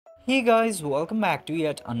Hey guys, welcome back to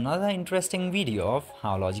yet another interesting video of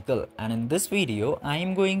How Logical, and in this video I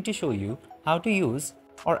am going to show you how to use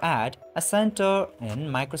or add Accenture in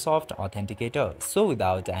Microsoft Authenticator. So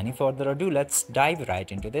without any further ado, let's dive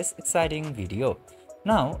right into this exciting video.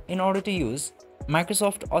 Now, in order to use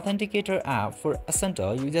Microsoft Authenticator app for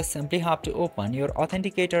Accenture, you just simply have to open your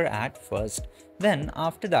Authenticator app first. Then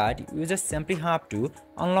after that, you just simply have to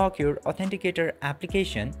unlock your Authenticator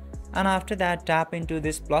application, and after that tap into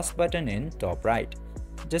this plus button in top right.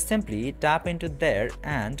 Just simply tap into there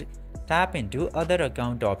and tap into other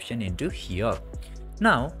account option into here.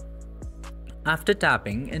 Now after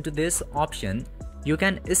tapping into this option, you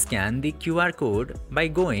can scan the QR code by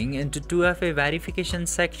going into 2FA verification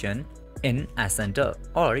section in Accenture,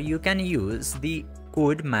 or you can use the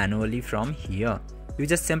code manually from here. You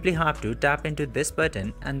just simply have to tap into this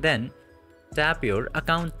button and then tap your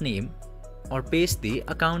account name or paste the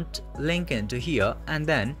account link into here and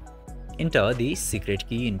then enter the secret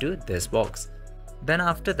key into this box. Then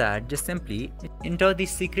after that, just simply enter the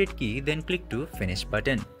secret key, then click to finish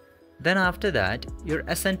button. Then after that, your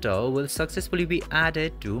Accenture will successfully be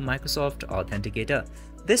added to Microsoft Authenticator.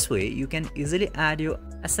 This way you can easily add your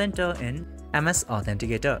Accenture in MS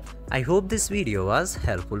Authenticator. I hope this video was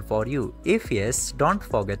helpful for you. If yes, don't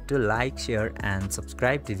forget to like, share and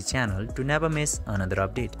subscribe to the channel to never miss another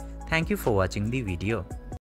update. Thank you for watching the video.